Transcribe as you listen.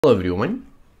Hello everyone,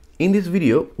 in this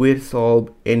video we'll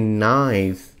solve a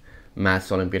nice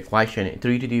maths Olympiad question.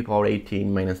 3 to the power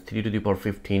 18 minus 3 to the power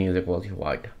 15 is equal to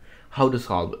what? How to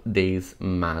solve this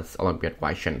maths Olympiad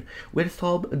question? We'll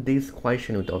solve this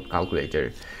question without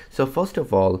calculator. So first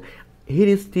of all, here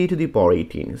is 3 to the power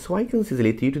 18. So I can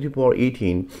easily 3 to the power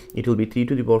 18, it will be 3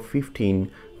 to the power 15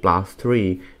 plus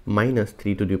 3 minus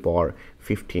 3 to the power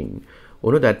 15.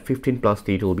 We know that 15 plus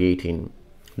 3 it will be 18.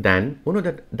 Then we know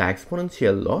that the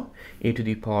exponential law, a to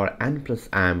the power n plus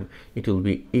m, it will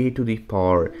be a to the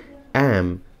power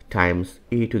m times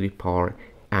a to the power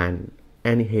n,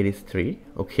 and here is 3,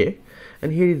 okay,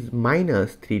 and here is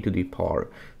minus 3 to the power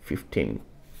 15.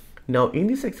 Now in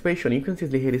this expression you can see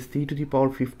here is 3 to the power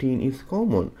 15 is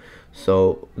common,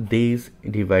 so this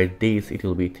divide this, it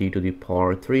will be 3 to the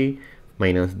power 3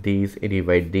 minus this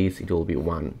divide this, it will be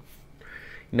 1.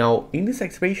 Now in this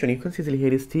expression you can see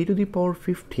here is 3 to the power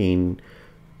 15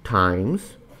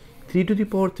 times 3 to the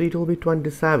power 3, it will be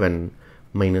 27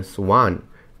 minus 1.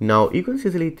 Now you can see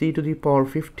 3 to the power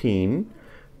 15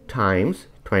 times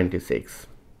 26.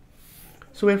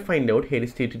 So we'll find out here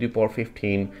is 3 to the power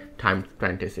 15 times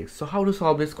 26. So how to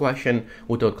solve this question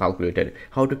without calculator?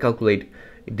 How to calculate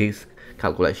this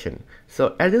calculation?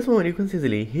 So at this moment you can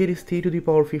see here is 3 to the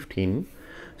power 15.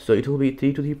 So it will be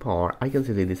 3 to the power, I can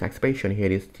say this expression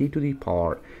here is 3 to the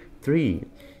power 3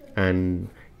 and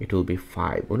it will be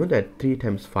 5. We know that 3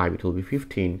 times 5 it will be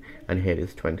 15 and here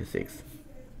is 26.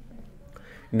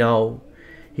 Now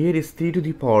here is 3 to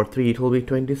the power 3, it will be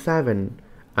 27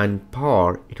 and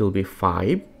power it will be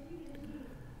 5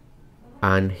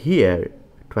 and here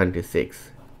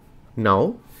 26.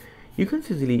 Now you can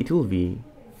see it will be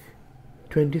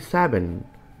 27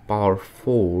 power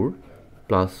 4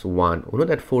 plus 1. We know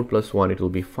that 4 plus 1 it will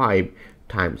be 5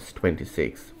 times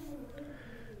 26.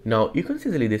 Now you can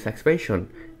see this expression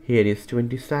here is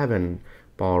 27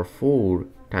 power 4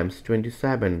 times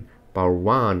 27 power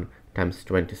 1 times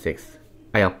 26.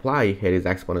 I apply here is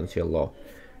exponential law.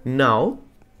 Now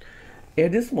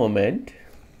at this moment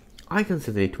I can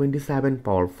see 27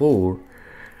 power 4,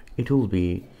 it will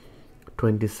be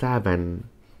 27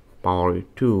 power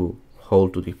 2 whole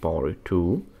to the power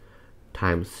 2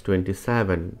 times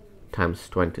 27 times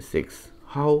 26.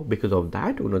 How? Because of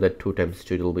that we know that 2 times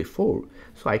 2 will be 4.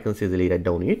 So I can easily write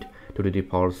down it 2 to the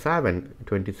power 7,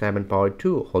 27 power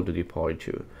 2 whole to the power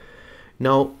 2.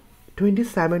 Now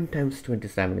 27 times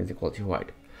 27 is equal to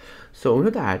what? So we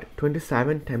know that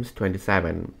 27 times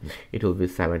 27 it will be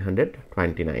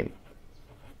 729.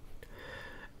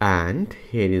 And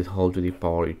here is whole to the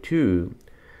power 2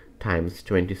 times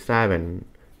 27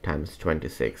 times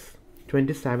 26.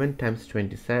 27 times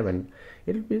 27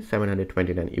 it will be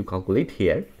 729. You calculate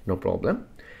here, no problem.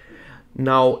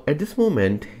 Now at this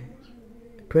moment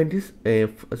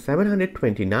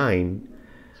 729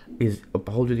 is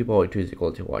whole to the power 2 is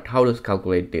equal to what? How does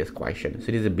calculate this question? So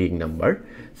it is a big number.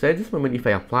 So at this moment if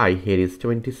I apply here is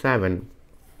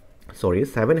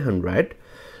 700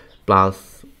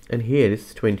 plus, and here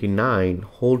is 29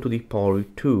 whole to the power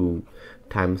 2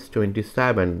 times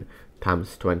 27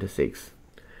 times 26.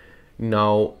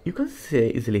 Now you can say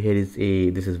easily here is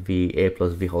a, this is a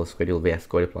plus b whole squared, it will be a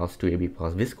squared plus 2ab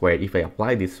plus b squared. If I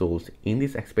apply these rules in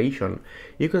this expression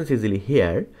you can see easily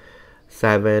here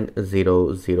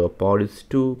 700 power is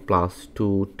 2 plus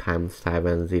 2 times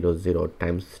 700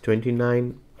 times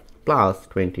 29 plus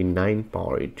 29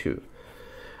 power 2.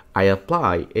 I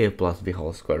apply a plus b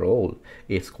whole square rule,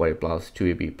 a squared plus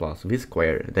 2ab plus b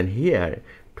squared, then here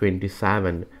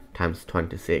 27 times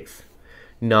 26.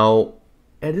 Now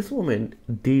at this moment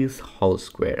this whole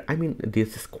square, I mean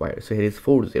this square, so here is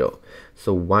 40.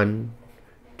 So 1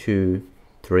 2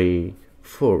 3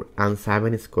 4 and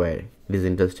 7 square, it is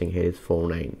interesting, here is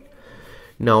 49.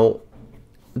 Now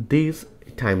this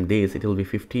times this it will be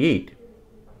 58.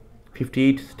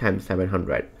 58 times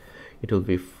 700 it will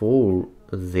be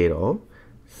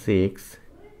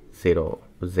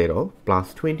 40600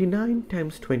 plus 29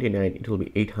 times 29 it will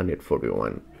be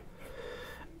 841.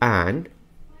 And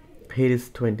here is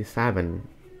 27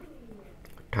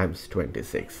 times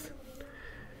 26.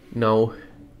 Now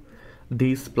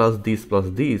this plus this plus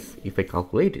this, if I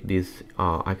calculate this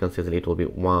I can say that it will be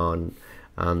 1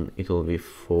 and it will be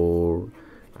 4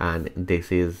 and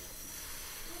this is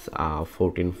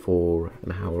 14 4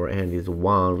 and our end is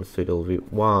 1, so it will be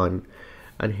 1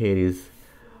 and here is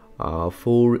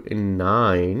 4 and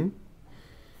 9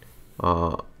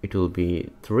 it will be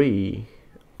 3,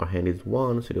 our hand is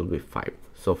 1, so it will be 5.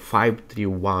 So 5 3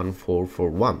 1 4 4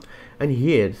 1 and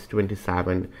here's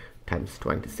 27 times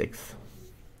 26.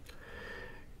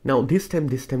 Now this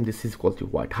is equal to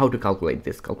what? How to calculate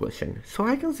this calculation? So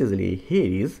I can easily,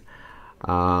 here is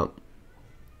 5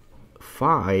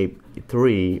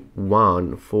 3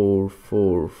 1 4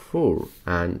 4 4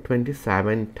 and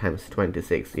 27 times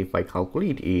 26. If I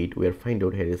calculate it, we'll find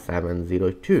out here is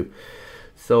 702.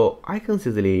 So I can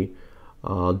easily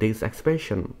this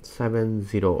expression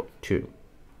 702.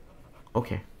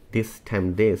 Okay, this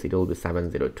time this it will be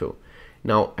 702.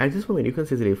 Now at this moment you can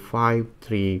easily 5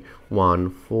 3 1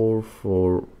 4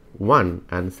 4 1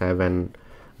 and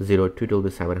 702, it will be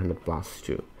 700 plus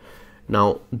 2.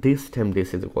 Now this time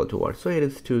this is equal to what? So here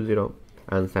is 20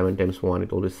 and 7 times 1,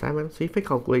 it will be 7. So if I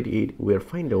calculate it, we'll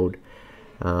find out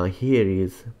here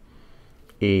is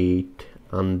 8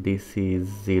 and this is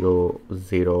 0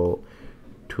 0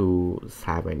 2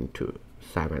 7 2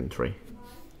 7 3,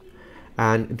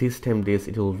 and this time this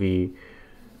it will be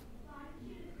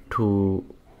 2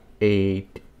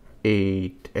 8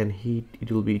 8 and here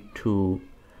it will be 2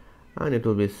 and it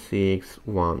will be 6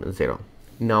 1 0.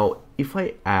 Now if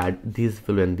I add this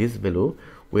value and this value,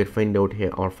 we'll find out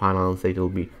here our final answer, it will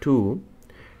be 2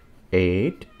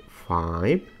 8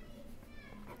 5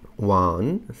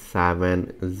 1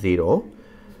 7 0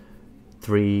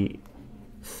 3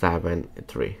 7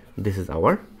 3. This is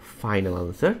our final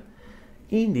answer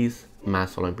in this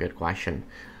Maths Olympiad question.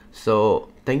 So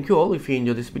thank you all. If you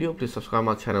enjoyed this video, please subscribe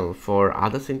my channel for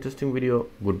others interesting video.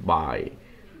 Goodbye,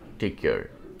 take care.